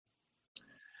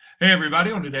Hey, everybody.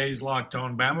 On today's Locked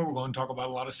On Bama, we're going to talk about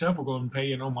a lot of stuff. We're going to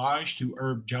pay an homage to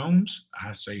Herb Jones.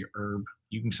 I say Herb.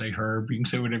 You can say Herb. You can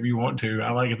say whatever you want to.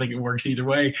 I think it works either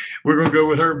way. We're going to go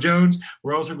with Herb Jones.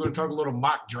 We're also going to talk a little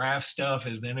mock draft stuff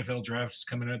as the NFL draft is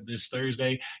coming up this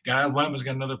Thursday. Alabama's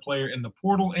got another player in the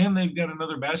portal, and they've got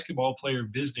another basketball player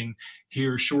visiting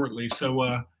here shortly. So,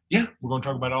 we're going to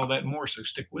talk about all that and more, so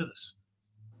stick with us.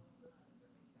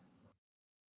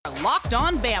 Locked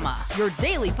On Bama, your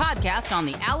daily podcast on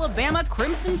the Alabama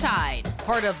Crimson Tide.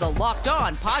 Part of the Locked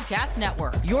On Podcast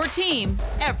Network, your team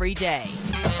every day.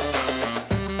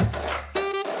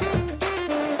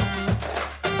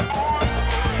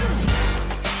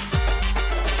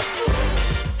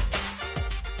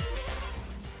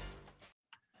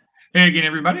 Hey again,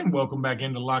 everybody, and welcome back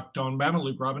into Locked On Bama.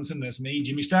 Luke Robinson, that's me.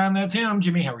 Jimmy Stein, that's him.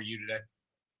 Jimmy, how are you today?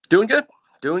 Doing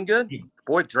good.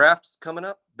 Boy, draft's coming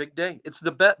up. Big day. It's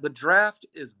the draft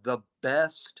is the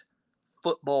best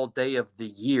football day of the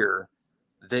year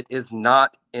that is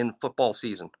not in football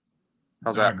season.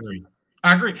 How's that?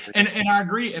 I agree. And I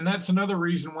agree. And that's another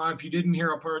reason why, if you didn't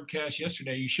hear our podcast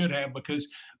yesterday, you should have, because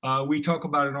we talk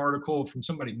about an article from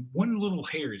somebody. One little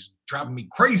hair is driving me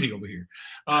crazy over here.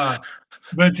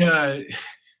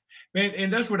 Man,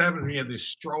 and that's what happens when you have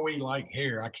this strawy-like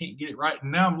hair. I can't get it right. And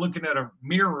now I'm looking at a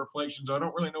mirror reflection, so I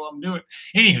don't really know what I'm doing.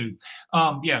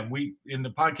 Anywho, we in the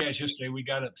podcast yesterday, we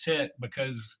got upset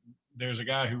because there's a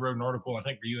guy who wrote an article, I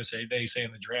think, for USA Today,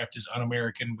 saying the draft is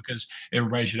un-American because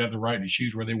everybody should have the right to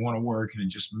choose where they want to work, and it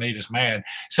just made us mad.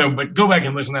 So, but go back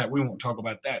and listen to that. We won't talk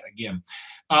about that again.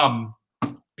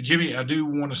 Jimmy, I do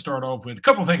want to start off with a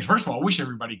couple of things. First of all, I wish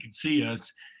everybody could see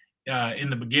us in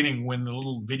the beginning when the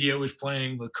little video is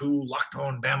playing, the cool Locked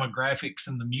On Bama graphics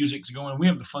and the music's going. We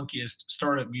have the funkiest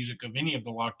startup music of any of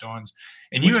the Locked Ons.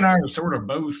 And you and I are sort of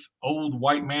both old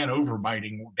white man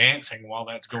overbiting, dancing while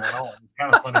that's going on. It's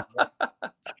kind of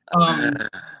funny.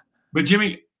 But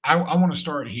Jimmy, I want to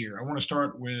start here. I want to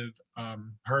start with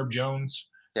Herb Jones.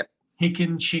 Yep.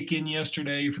 Kicking chicken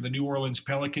yesterday for the New Orleans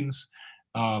Pelicans.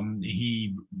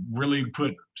 He really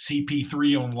put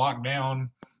CP3 on lockdown.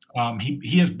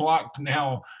 He has blocked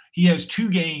now. He has 2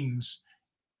 games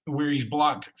where he's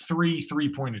blocked 3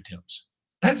 3-point attempts.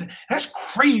 That's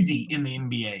crazy in the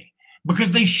NBA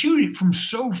because they shoot it from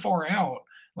so far out.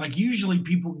 Like, usually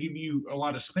people give you a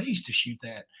lot of space to shoot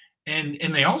that, and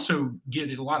they also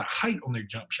get a lot of height on their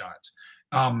jump shots.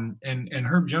 And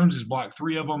Herb Jones has blocked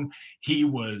 3 of them. He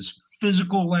was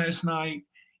physical last night.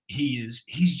 He's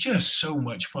just so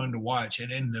much fun to watch,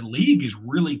 and the league is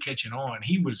really catching on.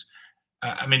 He was.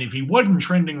 If he wasn't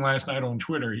trending last night on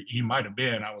Twitter, he might have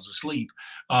been. I was asleep,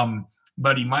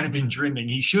 but he might have been trending.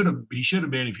 He should have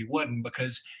been if he wasn't,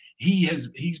 because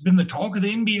he's been the talk of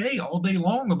the NBA all day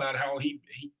long about how he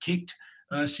kicked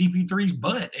CP3's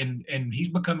butt, and he's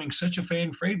becoming such a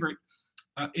fan favorite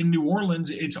in New Orleans.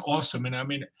 It's awesome,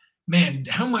 and man,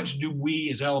 how much do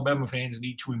we as Alabama fans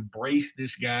need to embrace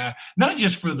this guy? Not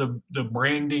just for the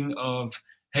branding of,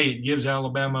 hey, it gives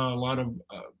Alabama a lot of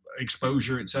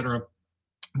exposure, et cetera,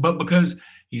 but because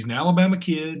he's an Alabama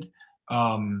kid.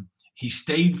 He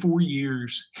stayed 4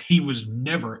 years. He was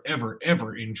never, ever,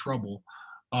 ever in trouble.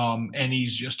 And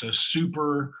he's just a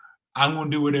super, I'm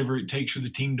going to do whatever it takes for the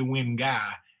team to win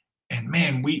guy. And,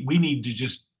 man, we need to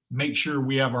just make sure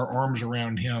we have our arms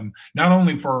around him, not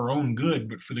only for our own good,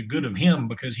 but for the good of him,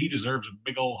 because he deserves a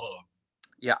big old hug.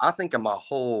 Yeah, I think in my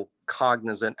whole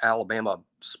cognizant Alabama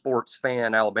sports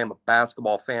fan, Alabama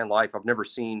basketball fan life, I've never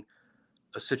seen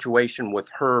a situation with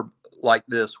Herb like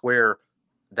this where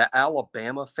the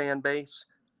Alabama fan base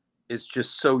is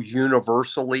just so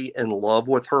universally in love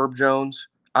with Herb Jones.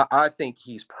 I think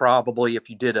he's probably, if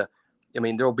you did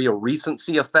there'll be a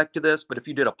recency effect to this, but if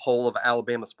you did a poll of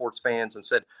Alabama sports fans and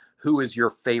said, who is your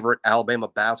favorite Alabama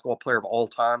basketball player of all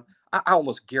time, I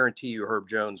almost guarantee you Herb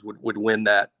Jones would win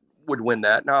that.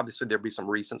 Now, obviously there'd be some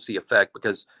recency effect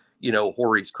because,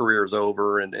 Horry's career is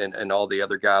over and all the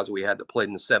other guys we had that played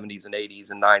in the 70s and 80s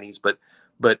and 90s.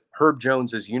 But Herb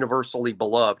Jones is universally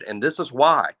beloved. And this is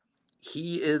why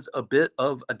he is a bit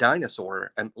of a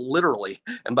dinosaur, and literally.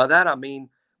 And by that, I mean,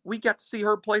 we got to see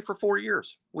Herb play for 4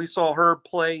 years. We saw Herb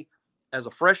play as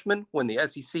a freshman when the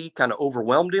SEC kind of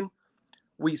overwhelmed him.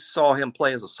 We saw him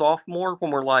play as a sophomore when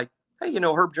we're like, hey,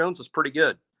 Herb Jones is pretty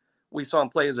good. We saw him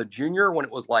play as a junior when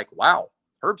it was like, wow,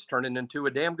 Herb's turning into a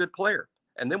damn good player.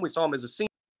 And then we saw him as a senior.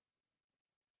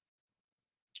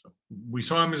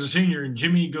 And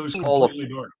Jimmy goes completely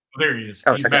dark. Oh, there he is.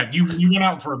 He's back. You went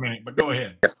out for a minute, but go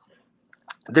ahead. Yeah.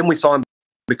 Then we saw him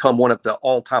become one of the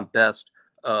all-time best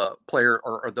player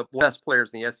or the best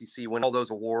players in the SEC, win all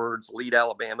those awards, lead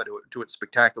Alabama to its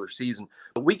spectacular season.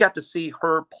 But we got to see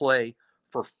her play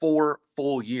for 4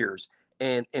 full years.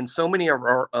 And so many of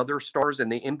our other stars in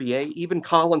the NBA, even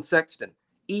Colin Sexton,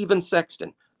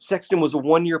 Sexton was a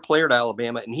 1-year player at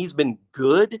Alabama, and he's been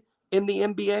good in the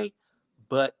NBA.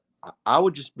 But I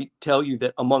would just tell you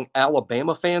that among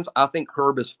Alabama fans, I think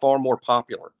Herb is far more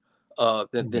popular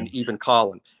than even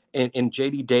Colin. And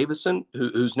J.D. Davison,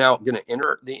 who's now going to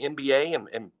enter the NBA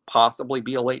and possibly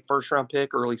be a late first-round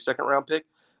pick, early second-round pick,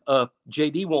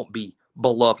 J.D. won't be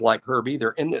beloved like Herb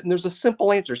either. And there's a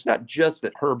simple answer. It's not just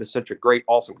that Herb is such a great,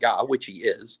 awesome guy, which he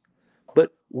is,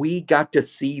 but we got to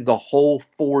see the whole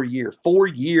 4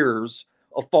 years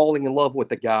of falling in love with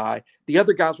the guy. The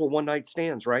other guys were one-night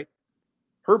stands, right?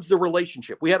 Herb's the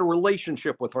relationship. We had a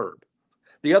relationship with Herb.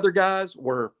 The other guys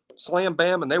were slam,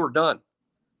 bam, and they were done.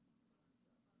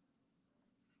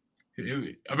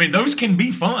 I mean, those can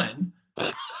be fun,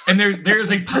 and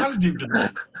there's a positive to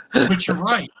that. But you're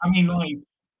right. I mean, like,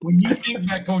 when you think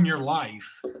back on your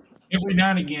life, every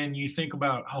now and again you think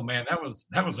about, oh man, that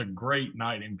was a great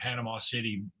night in Panama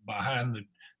City behind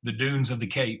the dunes of the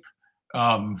Cape,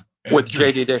 with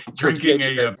J.D. Davison.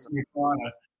 Drinking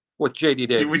with J.D.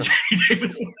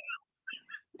 Davison.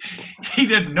 He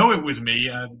didn't know it was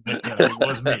me, but it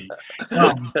was me.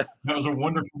 That was a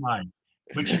wonderful night.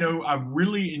 But, I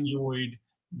really enjoyed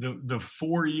the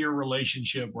 4-year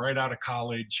relationship right out of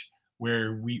college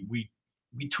where we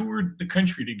toured the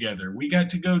country together. We got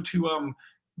to go to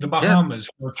the Bahamas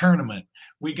for a tournament.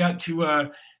 We got to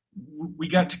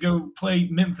go play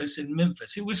Memphis in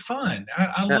Memphis. It was fun.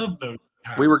 I love those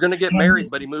times. We were going to get married,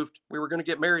 but he moved. We were going to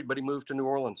get married, but he moved to New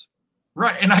Orleans.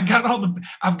 Right, and I've got all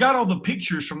the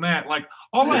pictures from that. Like,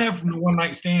 all I have from the one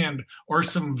night stand are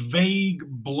some vague,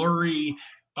 blurry,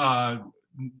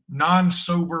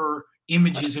 non-sober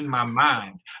images in my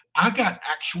mind. I got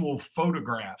actual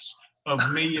photographs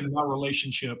of me and my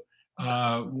relationship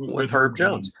with Herb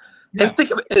Jones. Yeah. And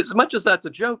think of it, as much as that's a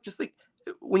joke, just think,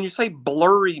 when you say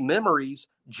blurry memories,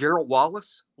 Gerald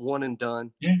Wallace, one and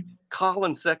done. Yeah.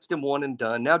 Colin Sexton, one and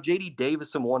done. Now J.D.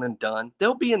 Davison, one and done.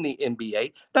 They'll be in the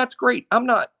NBA. That's great. I'm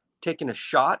not taking a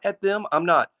shot at them. I'm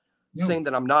not saying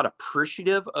that I'm not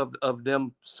appreciative of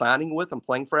them signing with and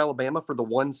playing for Alabama for the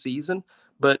one season.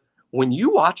 But when you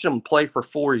watch them play for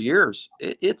 4 years,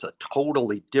 it's a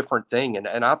totally different thing.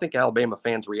 And I think Alabama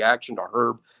fans' reaction to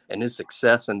Herb and his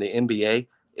success in the NBA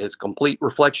is a complete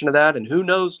reflection of that. And who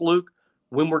knows, Luke,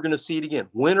 when we're going to see it again?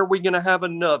 When are we going to have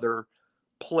another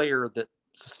player that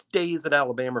stays at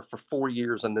Alabama for 4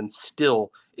 years and then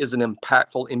still is an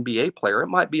impactful NBA player? It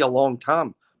might be a long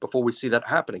time before we see that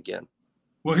happen again.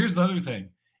 Well, here's the other thing.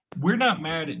 We're not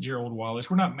mad at Gerald Wallace.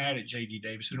 We're not mad at J.D.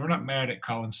 Davison. We're not mad at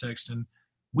Colin Sexton.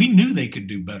 We knew they could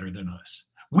do better than us.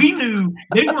 We knew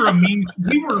they were a means.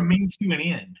 We were a means to an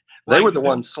end. They were the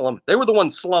ones slumming. They were the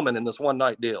ones slumming in this one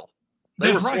night deal.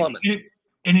 They were right. Slumming.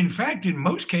 And in fact, in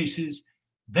most cases,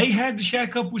 they had to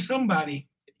shack up with somebody.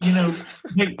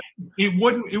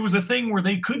 It was a thing where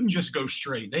they couldn't just go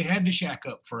straight. They had to shack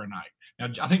up for a night. Now,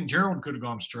 I think Gerald could have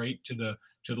gone straight to the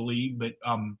league, but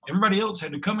everybody else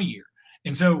had to come a year.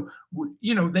 And so,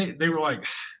 they were like,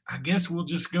 I guess we'll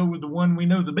just go with the one we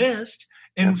know the best.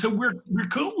 And so we're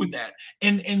cool with that.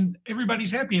 And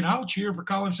everybody's happy. And I'll cheer for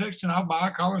Colin Sexton. I'll buy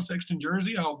a Colin Sexton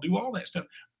jersey. I'll do all that stuff.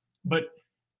 But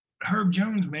Herb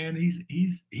Jones, man,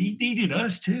 he needed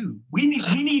us too. We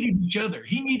needed each other.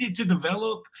 He needed to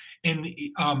develop. And,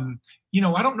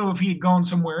 I don't know if he had gone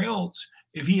somewhere else,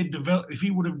 if he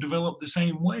would have developed the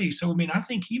same way. So, I mean, I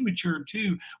think he matured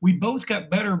too. We both got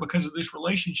better because of this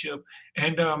relationship.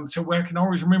 And so I can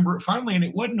always remember it finally. And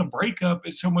it wasn't a breakup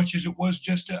as so much as it was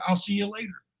just I'll see you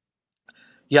later.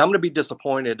 Yeah, I'm going to be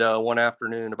disappointed one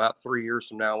afternoon about 3 years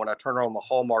from now when I turn on the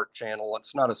Hallmark channel.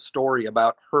 It's not a story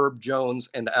about Herb Jones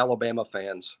and Alabama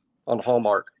fans on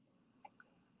Hallmark.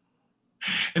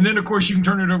 And then, of course, you can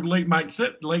turn it over to late night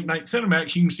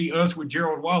Cinemax. You can see us with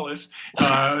Gerald Wallace,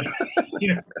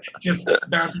 just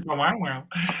bouncing. Wow.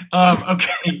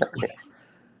 Okay.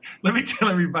 Let me tell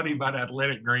everybody about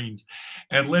Athletic Greens.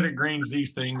 Athletic Greens,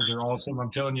 these things are awesome. I'm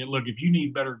telling you, look, if you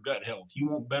need better gut health, you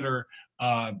want better,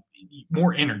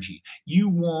 more energy, you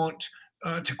want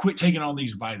to quit taking all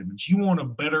these vitamins, you want a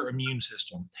better immune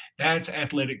system, that's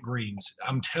Athletic Greens.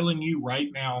 I'm telling you right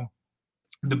now,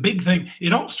 the big thing,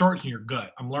 it all starts in your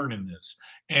gut. I'm learning this.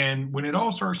 And when it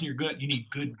all starts in your gut, you need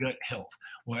good gut health.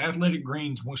 Well, Athletic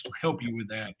Greens wants to help you with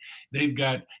that. They've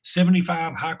got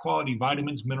 75 high-quality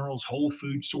vitamins, minerals, whole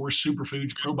food source,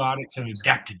 superfoods, probiotics, and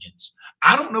adaptogens.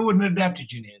 I don't know what an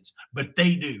adaptogen is, but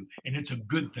they do, and it's a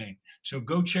good thing. So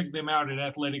go check them out at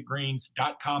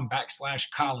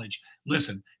athleticgreens.com/college.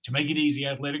 Listen, To make it easy,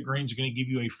 Athletic Greens are going to give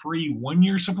you a free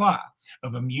 1-year supply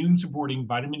of immune-supporting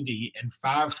vitamin D and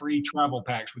 5 free travel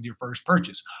packs with your first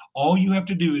purchase. All you have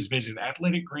to do is visit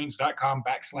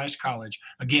athleticgreens.com/college.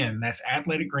 Again, that's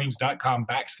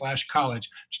athleticgreens.com/college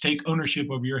to take ownership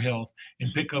of your health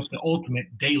and pick up the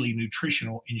ultimate daily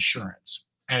nutritional insurance.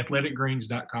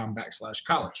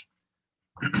 athleticgreens.com/college.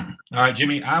 All right,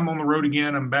 Jimmy, I'm on the road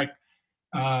again. I'm back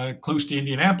close to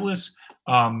Indianapolis.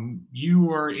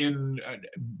 You are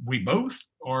we both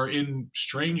are in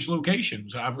strange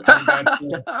locations. I'm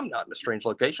not in a strange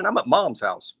location. I'm at Mom's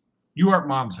house. You are at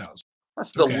Mom's house.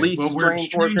 That's the least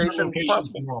strange location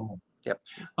possible. Normal. Yep.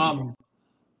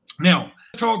 Now,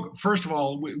 talk, first of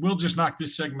all, we'll just knock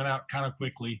this segment out kind of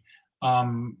quickly. I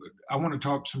want to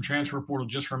talk some transfer portal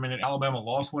just for a minute. Alabama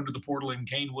lost one to the portal in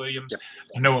Kane Williams. Yep.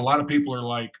 I know a lot of people are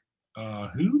like,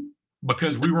 who?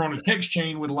 Because we were on a text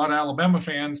chain with a lot of Alabama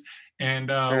fans, and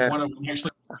one of them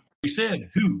actually said,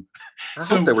 "Who?" I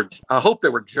hope they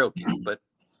were joking, but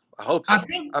I hope so.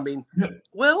 I'm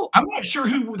not sure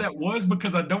who that was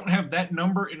because I don't have that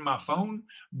number in my phone,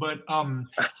 but I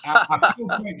feel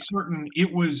quite certain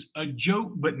it was a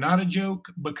joke, but not a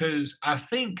joke, because I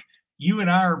think you and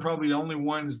I are probably the only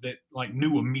ones that like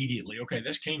knew immediately. Okay,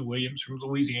 that's Kane Williams from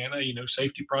Louisiana,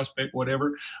 safety prospect,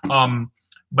 whatever.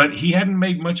 But he hadn't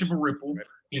made much of a ripple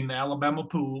in the Alabama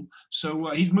pool.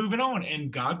 So he's moving on,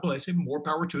 and God bless him. More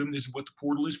power to him. This is what the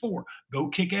portal is for. Go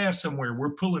kick ass somewhere. We're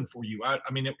pulling for you. I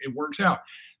mean, it works out.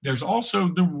 There's also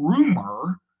the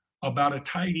rumor about a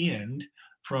tight end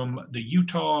from the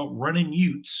Utah Running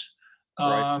Utes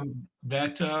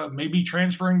that may be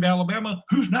transferring to Alabama,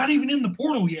 who's not even in the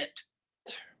portal yet.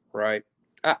 Right.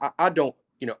 I don't,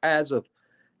 as of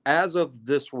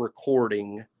this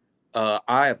recording,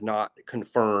 I have not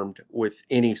confirmed with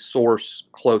any source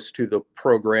close to the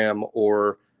program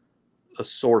or a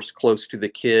source close to the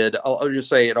kid. I'll just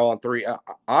say it on three.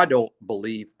 I don't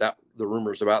believe that the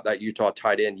rumors about that Utah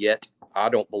tight end yet. I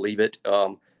don't believe it.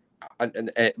 But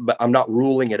I'm not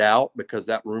ruling it out because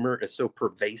that rumor is so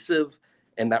pervasive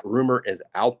and that rumor is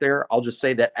out there. I'll just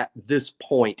say that at this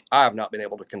point, I have not been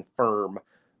able to confirm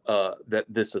that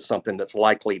this is something that's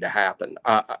likely to happen.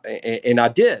 And I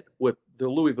did with the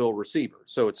Louisville receiver.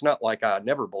 So it's not like I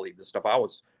never believed this stuff.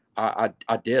 I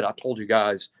did. I told you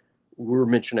guys we were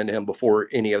mentioning him before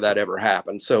any of that ever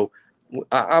happened. So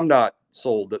I'm not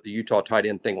sold that the Utah tight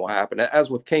end thing will happen. As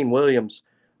with Kane Williams,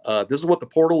 this is what the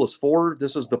portal is for.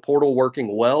 This is the portal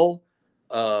working well.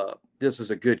 This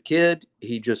is a good kid.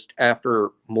 He just,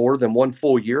 after more than one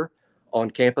full year on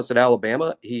campus at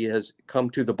Alabama, he has come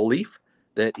to the belief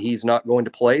that he's not going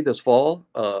to play this fall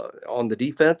on the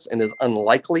defense and is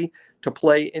unlikely to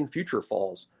play in future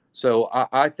falls. So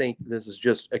I think this is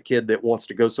just a kid that wants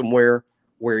to go somewhere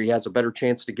where he has a better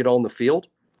chance to get on the field.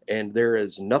 And there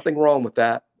is nothing wrong with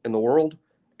that in the world.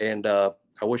 And I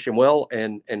wish him well.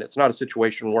 And it's not a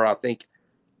situation where I think,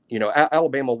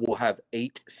 Alabama will have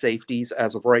 8 safeties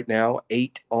as of right now,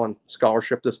 8 on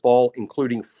scholarship this fall,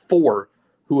 including 4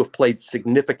 who have played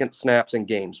significant snaps in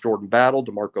games. Jordan Battle,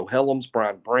 DeMarco Hellams,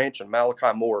 Brian Branch, and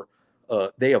Malachi Moore.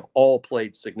 They have all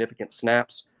played significant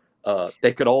snaps.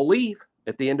 They could all leave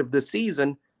at the end of this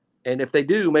season. And if they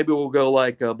do, maybe we'll go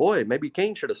like, boy, maybe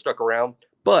Kane should have stuck around.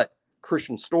 But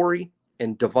Christian Story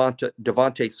and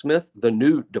Devontae Smith, the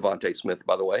new Devontae Smith,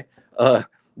 by the way,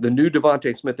 the new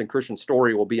Devontae Smith and Christian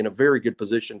Story will be in a very good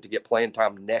position to get playing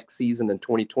time next season in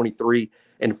 2023.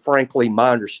 And frankly, my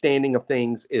understanding of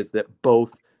things is that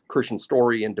both Christian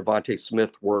Story and Devontae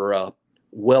Smith were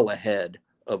well ahead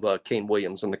of Kane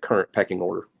Williams in the current pecking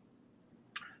order.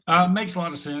 Makes a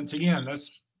lot of sense. Again,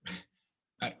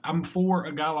 I'm for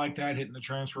a guy like that hitting the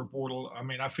transfer portal. I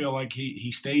mean, I feel like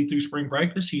he stayed through spring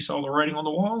practice. He saw the writing on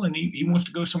the wall, and he wants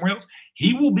to go somewhere else.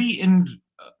 He will be in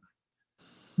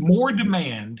more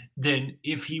demand than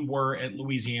if he were at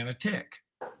Louisiana Tech.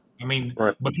 I mean,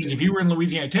 right. Because if you were in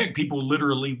Louisiana Tech, people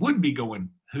literally would be going,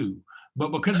 who? But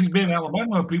because he's been in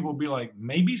Alabama, people will be like,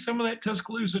 maybe some of that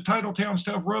Tuscaloosa Titletown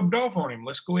stuff rubbed off on him.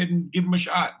 Let's go ahead and give him a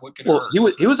shot. What could hurt? He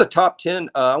was a top 10.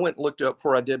 I went and looked up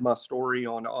before I did my story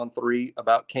on 3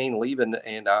 about Kane leaving,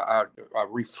 and I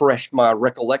refreshed my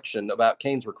recollection about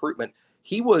Kane's recruitment.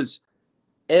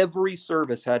 Every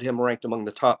service had him ranked among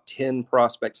the top 10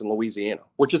 prospects in Louisiana,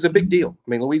 which is a big deal.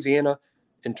 I mean, Louisiana,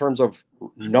 in terms of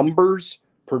numbers,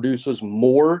 produces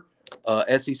more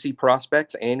SEC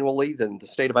prospects annually than the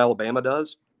state of Alabama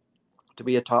does. To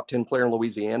be a top 10 player in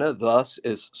Louisiana, thus,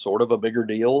 is sort of a bigger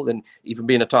deal than even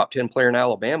being a top 10 player in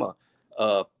Alabama.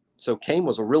 So Kane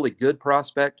was a really good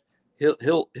prospect.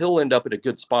 He'll end up at a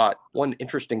good spot. One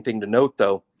interesting thing to note,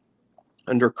 though,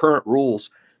 under current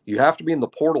rules, you have to be in the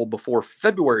portal before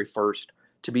February 1st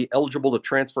to be eligible to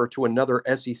transfer to another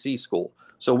SEC school.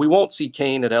 So we won't see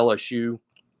Kane at LSU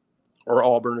or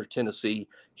Auburn or Tennessee.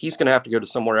 He's going to have to go to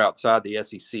somewhere outside the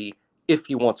SEC if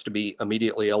he wants to be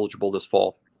immediately eligible this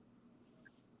fall.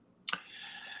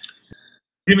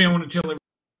 Jimmy, I want to tell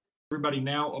everybody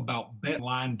now about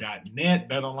betonline.net.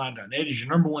 Betonline.net is your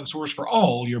number one source for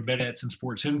all your bets and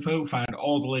sports info. Find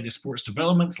all the latest sports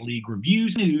developments, league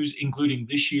reviews, news, including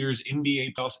this year's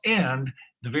NBA playoffs and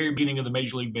the very beginning of the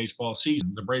Major League Baseball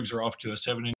season. The Braves are off to a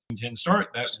 7-10 start.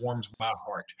 That warms my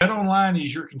heart. BetOnline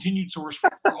is your continued source for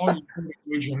all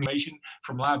your information,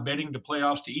 from live betting to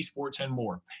playoffs to esports and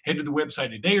more. Head to the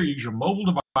website today or use your mobile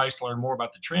device to learn more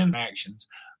about the transactions.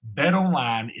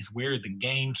 BetOnline is where the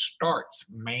game starts,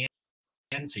 man.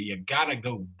 So you got to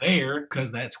go there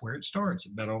because that's where it starts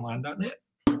at betonline.net.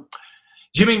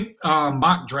 Jimmy,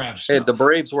 mock draft stuff. Hey, the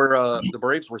Braves were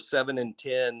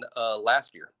 7-10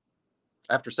 last year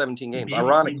after 17 games.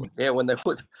 Ironically, yeah, when they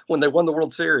won the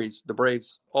World Series, the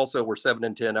Braves also were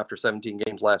 7-10 after 17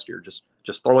 games last year. Just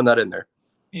throwing that in there.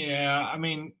 Yeah, I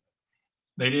mean,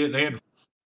 they did. They had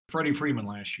Freddie Freeman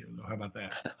last year, though. How about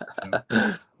that?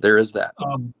 So, there is that.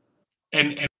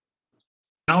 And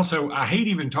also, I hate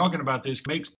even talking about this.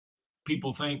 Makes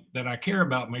people think that I care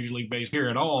about Major League Baseball here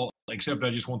at all, except I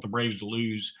just want the Braves to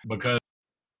lose because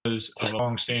of a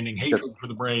long-standing hatred for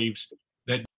the Braves.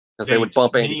 Because they would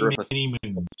bump Andy Griffith.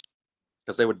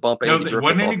 Because they would bump Andy Griffith. No, it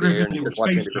wasn't Andy Griffith. It was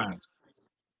Space Giants.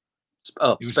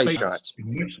 Oh, Space Giants.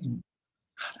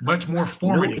 Much more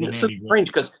formative than Andy Griffith. It's so strange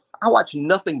because I watched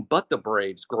nothing but the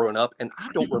Braves growing up, and I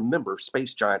don't remember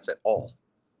Space Giants at all.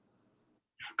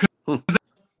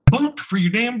 Bumped for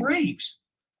your damn Braves.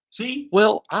 See?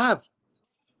 Well,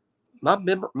 my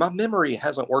memory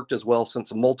hasn't worked as well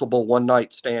since multiple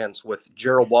one-night stands with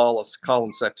Gerald Wallace,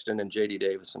 Colin Sexton, and J.D.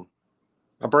 Davison.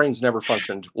 My brain's never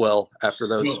functioned well after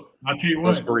those. Well, I'll tell you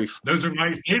what, those are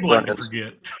nice table I can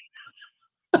forget.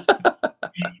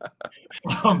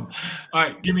 All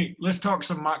right, Jimmy, let's talk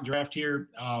some mock draft here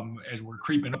as we're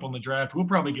creeping up on the draft. We'll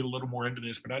probably get a little more into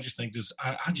this, but I just think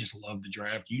I just love the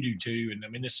draft. You do too. And I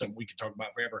mean, this is something we could talk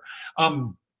about forever.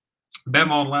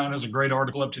 Bama Online has a great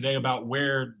article up today about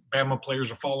where Bama players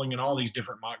are falling in all these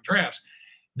different mock drafts.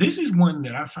 This is one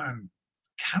that I find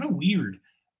kind of weird.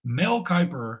 Mel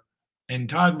Kiper and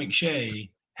Todd McShay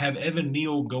have Evan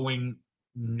Neal going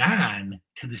 9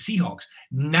 to the Seahawks.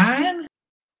 9?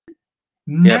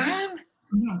 Yep.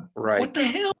 Right. What the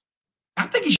hell? I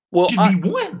think he should be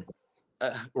 1.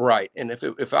 Right. And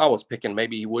if I was picking,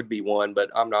 maybe he would be 1, but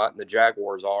I'm not, and the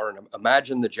Jaguars are. And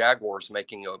imagine the Jaguars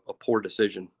making a poor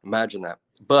decision. Imagine that.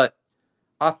 But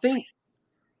I think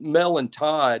Mel and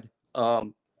Todd, I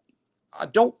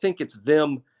don't think it's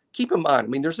them. Keep in mind, I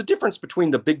mean, there's a difference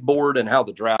between the big board and how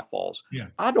the draft falls. Yeah.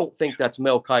 I don't think that's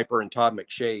Mel Kiper and Todd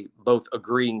McShay both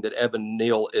agreeing that Evan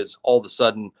Neal is all of a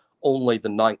sudden only the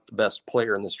 9th best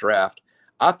player in this draft.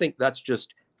 I think that's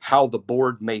just how the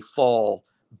board may fall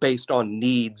based on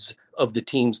needs of the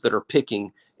teams that are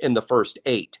picking in the first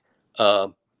 8.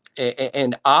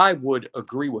 And I would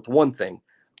agree with one thing.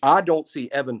 I don't see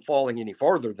Evan falling any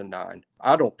farther than 9.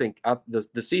 I don't think the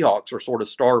Seahawks are sort of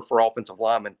starved for offensive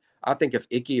linemen. I think if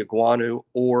Ike Ekwonu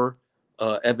or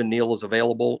Evan Neal is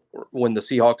available when the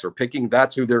Seahawks are picking,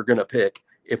 that's who they're going to pick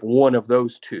if one of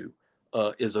those two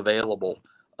is available.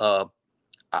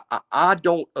 I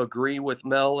don't agree with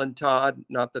Mel and Todd.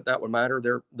 Not that would matter.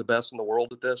 They're the best in the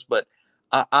world at this. But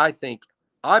I think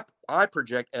I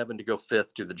project Evan to go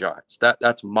 5th to the Giants.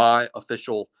 That's my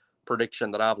official prediction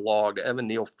that I've logged. Evan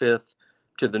Neal 5th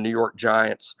to the New York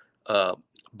Giants.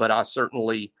 But I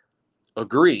certainly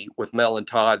agree with Mel and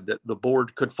Todd that the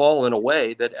board could fall in a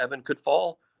way that Evan could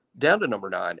fall down to number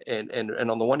 9. And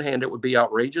on the one hand, it would be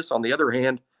outrageous. On the other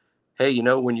hand, hey,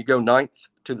 when you go 9th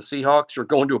to the Seahawks, you're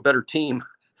going to a better team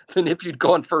than if you'd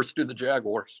gone 1st to the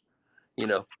Jaguars,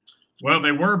 Well,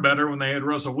 they were better when they had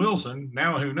Russell Wilson.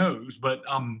 Now who knows? But,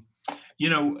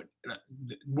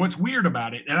 what's weird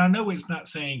about it, and I know it's not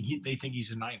saying they think he's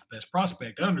the 9th best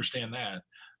prospect. I understand that.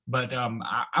 But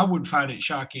I would find it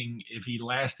shocking if he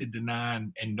lasted to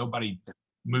 9 and nobody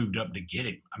moved up to get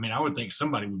him. I mean, I would think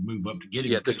somebody would move up to get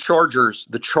him. Yeah, the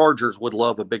Chargers would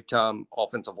love a big time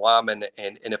offensive lineman,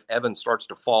 and if Evan starts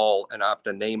to fall, and I have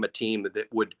to name a team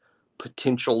that would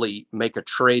potentially make a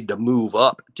trade to move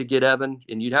up to get Evan,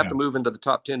 and you'd have to move into the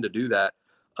top 10 to do that.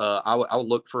 I would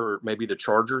look for maybe the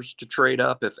Chargers to trade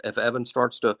up if Evan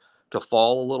starts to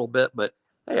fall a little bit. But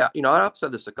hey, I've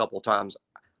said this a couple of times.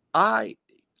 I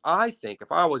think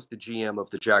if I was the GM of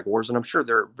the Jaguars, and I'm sure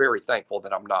they're very thankful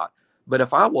that I'm not, but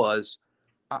if I was,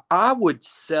 I would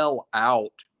sell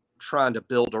out trying to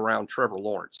build around Trevor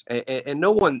Lawrence. And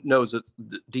no one knows that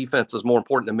defense is more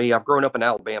important than me. I've grown up an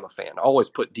Alabama fan. I always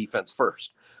put defense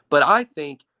first. But I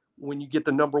think when you get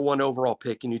the number 1 overall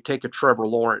pick and you take a Trevor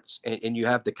Lawrence and you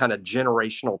have the kind of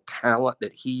generational talent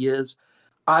that he is,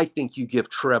 I think you give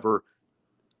Trevor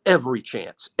every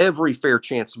chance, every fair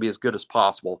chance to be as good as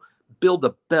possible. Build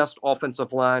the best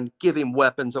offensive line, give him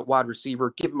weapons at wide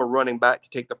receiver, give him a running back to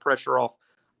take the pressure off.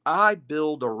 I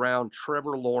build around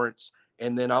Trevor Lawrence,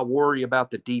 and then I worry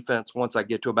about the defense once I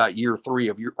get to about year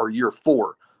 3 or year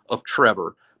 4 of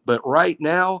Trevor. But right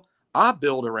now, I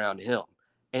build around him.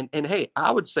 And hey,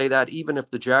 I would say that even if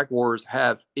the Jaguars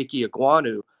have Ike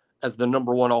Ekwonu as the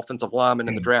number 1 offensive lineman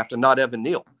in the draft and not Evan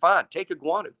Neal, fine, take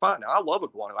Ekwonu. Fine, I love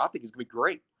Ekwonu. I think he's going to be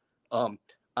great.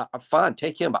 Fine,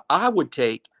 take him. But I would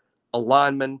take a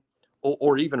lineman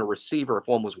or even a receiver if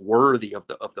one was worthy of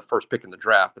the first pick in the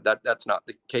draft. But that's not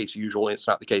the case usually. It's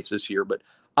not the case this year. But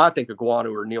I think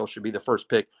Ekwonu or Neal should be the first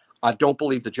pick. I don't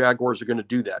believe the Jaguars are going to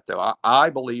do that, though. I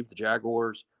believe the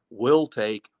Jaguars will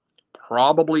take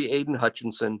probably Aiden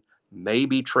Hutchinson,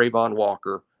 maybe Trayvon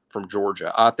Walker from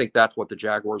Georgia. I think that's what the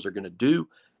Jaguars are going to do.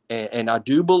 And I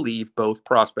do believe both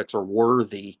prospects are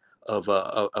worthy of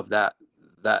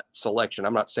that selection.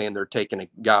 I'm not saying they're taking a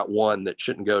guy at 1 that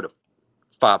shouldn't go to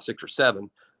 5, 6, or 7.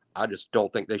 I just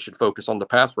don't think they should focus on the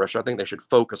pass rush. I think they should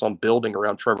focus on building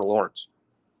around Trevor Lawrence.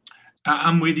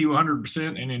 I'm with you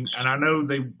 100%, and I know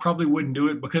they probably wouldn't do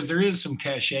it because there is some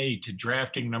cachet to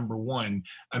drafting number 1.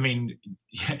 I mean,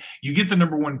 you get the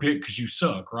number 1 pick because you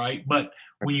suck, right? But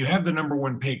when you have the number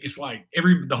 1 pick, it's like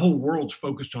the whole world's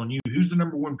focused on you. Who's the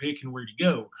number 1 pick and where do you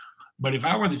go? But if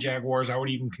I were the Jaguars, I would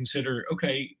even consider,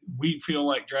 okay, we feel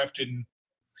like drafting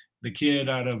the kid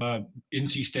out of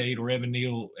NC State or Evan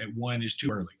Neal at 1 is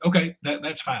too early. Okay,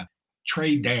 that's fine.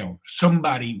 Trade down.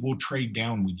 Somebody will trade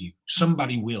down with you.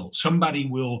 Somebody will. Somebody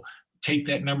will take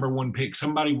that number 1 pick.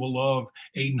 Somebody will love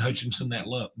Aiden Hutchinson that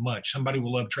much. Somebody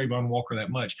will love Trayvon Walker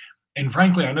that much. And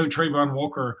frankly, I know Trayvon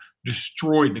Walker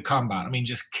destroyed the combine. I mean,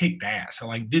 just kicked ass.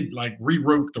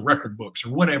 Rewrote the record books or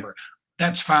whatever.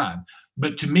 That's fine.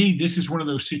 But to me, this is one of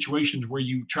those situations where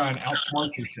you try and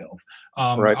outsmart yourself.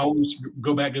 Right. I always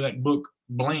go back to that book,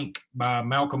 Blank, by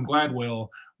Malcolm Gladwell,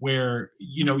 where,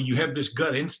 you have this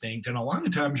gut instinct. And a lot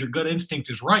of times your gut instinct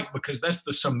is right because that's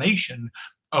the summation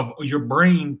of your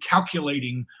brain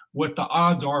calculating what the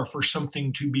odds are for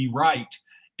something to be right.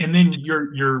 And then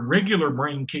your regular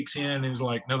brain kicks in and is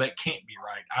like, no, that can't be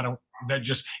right.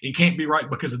 It can't be right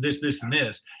because of this, this, and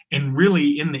this. And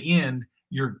really, in the end,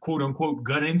 your quote unquote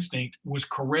gut instinct was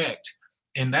correct.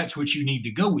 And that's what you need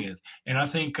to go with. And I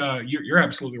think you're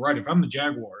absolutely right. If I'm the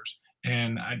Jaguars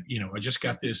and I just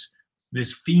got this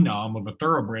phenom of a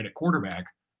thoroughbred at quarterback,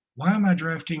 why am I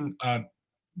drafting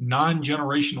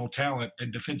non-generational talent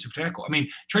at defensive tackle? I mean,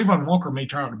 Trayvon Walker may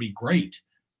turn out to be great.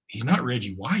 He's not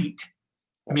Reggie White.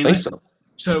 I mean,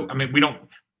 we don't.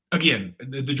 Again,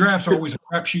 the draft's always a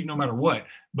crapshoot no matter what.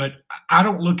 But I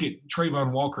don't look at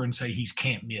Trayvon Walker and say he's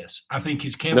can't miss. I think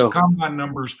his combine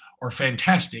numbers are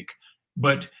fantastic.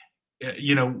 But would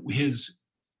you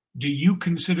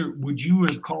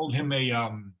have called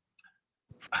him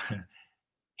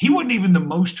he wasn't even the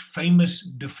most famous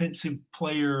defensive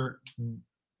player,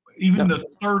 even the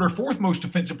 3rd or 4th most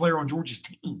defensive player on Georgia's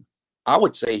team. I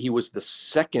would say he was the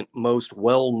 2nd most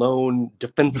well-known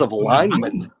defensive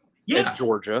lineman at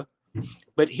Georgia.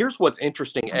 But here's what's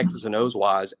interesting, X's and O's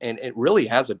wise, and it really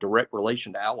has a direct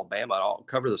relation to Alabama. I'll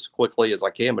cover this quickly as I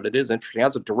can, but it is interesting. It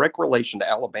has a direct relation to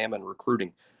Alabama and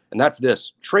recruiting. And that's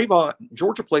this.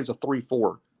 Georgia plays a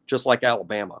 3-4, just like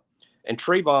Alabama. And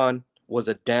Trayvon was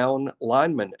a down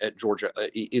lineman at Georgia.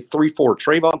 3-4.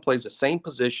 Trayvon plays the same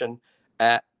position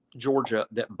at Georgia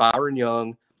that Byron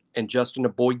Young and Justin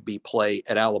Eboigbe play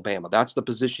at Alabama. That's the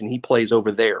position he plays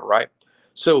over there, right?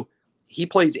 So he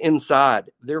plays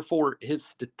inside. Therefore, his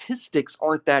statistics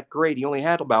aren't that great. He only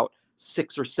had about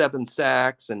 6 or 7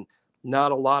 sacks and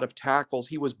not a lot of tackles.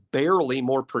 He was barely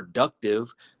more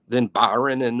productive than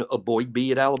Byron and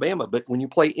Eboigbe at Alabama. But when you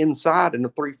play inside in a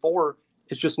 3-4,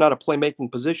 it's just not a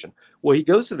playmaking position. Well, he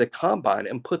goes to the combine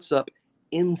and puts up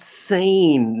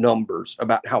insane numbers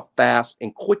about how fast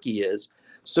and quick he is.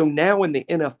 So now in the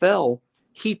NFL,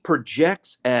 he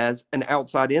projects as an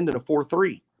outside end in a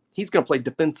 4-3. He's going to play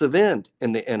defensive end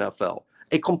in the NFL,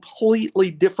 a completely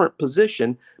different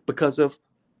position because of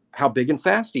how big and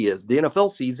fast he is. The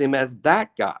NFL sees him as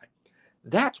that guy.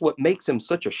 That's what makes him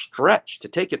such a stretch to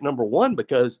take it number 1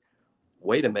 because,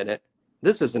 wait a minute,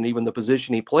 this isn't even the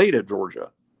position he played at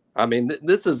Georgia. I mean,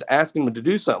 this is asking him to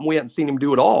do something we hadn't seen him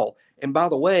do at all. And by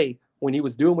the way, when he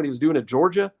was doing what he was doing at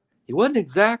Georgia, he wasn't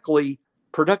exactly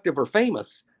productive or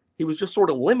famous. He was just sort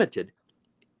of limited.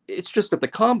 it's just at the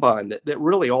combine that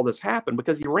really all this happened,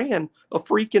 because he ran a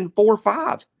freaking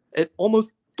 4.5 at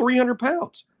almost 300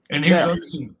 pounds. And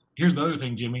here's the other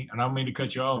thing, Jimmy, and I don't mean to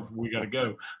cut you off. We got to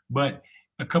go. But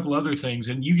a couple other things,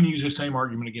 and you can use the same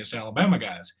argument against Alabama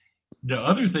guys. The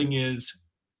other thing is,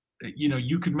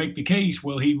 you could make the case,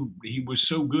 well, he was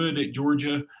so good at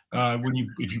Georgia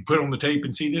if you put on the tape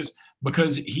and see this,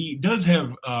 because he does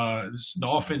have the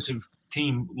offensive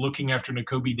team looking after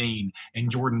Nakobe Dean and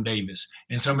Jordan Davis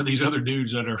and some of these other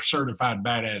dudes that are certified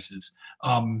badasses.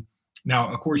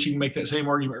 Now, of course, you can make that same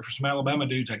argument for some Alabama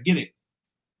dudes. I get it.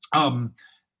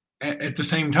 At the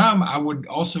same time, I would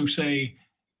also say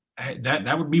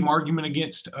that would be my argument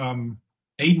against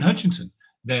Aiden Hutchinson,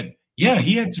 that, yeah,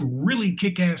 he had some really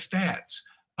kick-ass stats.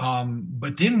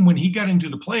 But then when he got into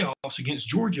the playoffs against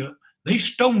Georgia, they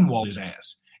stonewalled his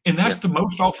ass. And that's the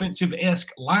most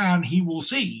offensive-esque line he will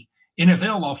see,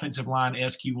 NFL offensive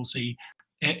line-esque he will see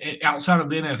outside of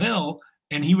the NFL,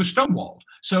 and he was stonewalled.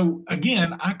 So,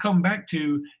 again, I come back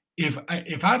to, if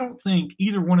I don't think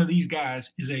either one of these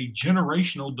guys is a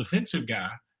generational defensive guy,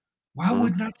 why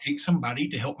wouldn't I take somebody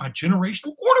to help my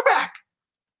generational quarterback?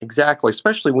 Exactly,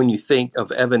 especially when you think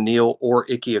of Evan Neal or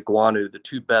Ike Ekwonu, the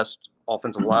two best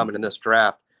offensive linemen in this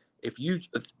draft. If you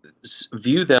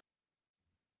view them,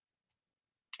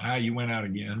 you went out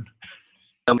again.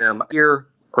 Year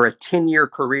or a 10-year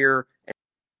career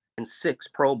and 6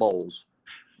 Pro Bowls,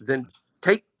 then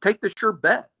take the sure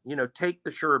bet. Take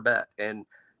the sure bet. And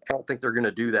I don't think they're going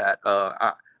to do that.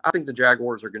 I think the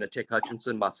Jaguars are going to take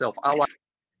Hutchinson. Myself, I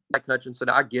like Hutchinson.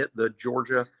 I get the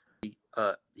Georgia.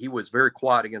 He was very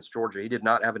quiet against Georgia. He did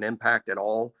not have an impact at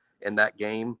all in that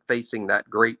game facing that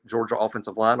great Georgia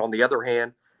offensive line. On the other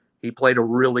hand, he played a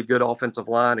really good offensive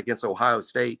line against Ohio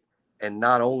State. And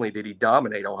not only did he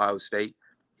dominate Ohio State,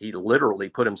 he literally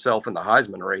put himself in the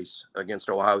Heisman race against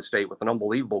Ohio State with an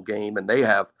unbelievable game. And they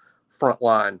have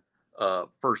frontline,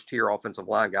 first-tier offensive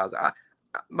line guys.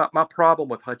 My problem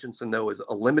with Hutchinson, though, is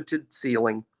a limited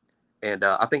ceiling. And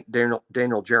I think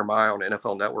Daniel Jeremiah on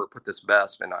NFL Network put this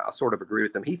best, and I sort of agree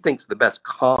with him. He thinks the best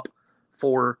comp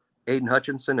for Aiden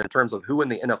Hutchinson in terms of who in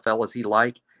the NFL is he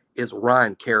like is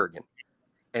Ryan Kerrigan.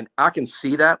 And I can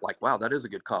see that, like, wow, that is a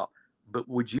good comp. But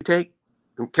would you take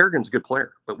 – Kerrigan's a good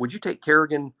player, but would you take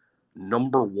Kerrigan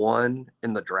number 1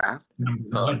 in the draft?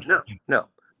 No.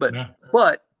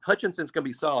 But Hutchinson's going to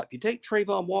be solid. If you take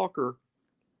Trayvon Walker,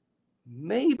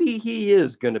 maybe he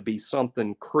is going to be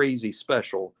something crazy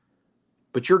special.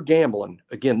 But you're gambling.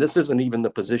 Again, this isn't even the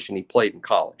position he played in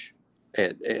college.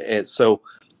 And so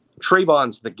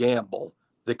Trayvon's the gamble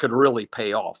that could really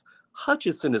pay off.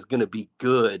 Hutchinson is going to be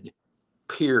good,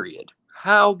 period.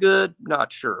 How good?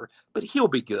 Not sure. But he'll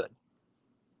be good.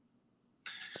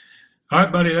 All right,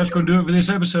 buddy, that's going to do it for this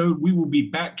episode. We will be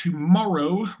back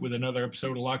tomorrow with another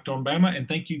episode of Locked On Bama. And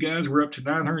thank you, guys. We're up to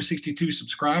 962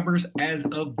 subscribers as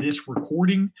of this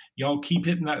recording. Y'all keep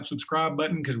hitting that subscribe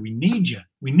button because we need you.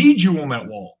 We need you on that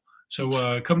wall.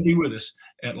 So come be with us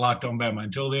at Locked On Bama.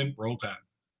 Until then, roll tide.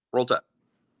 Roll tide.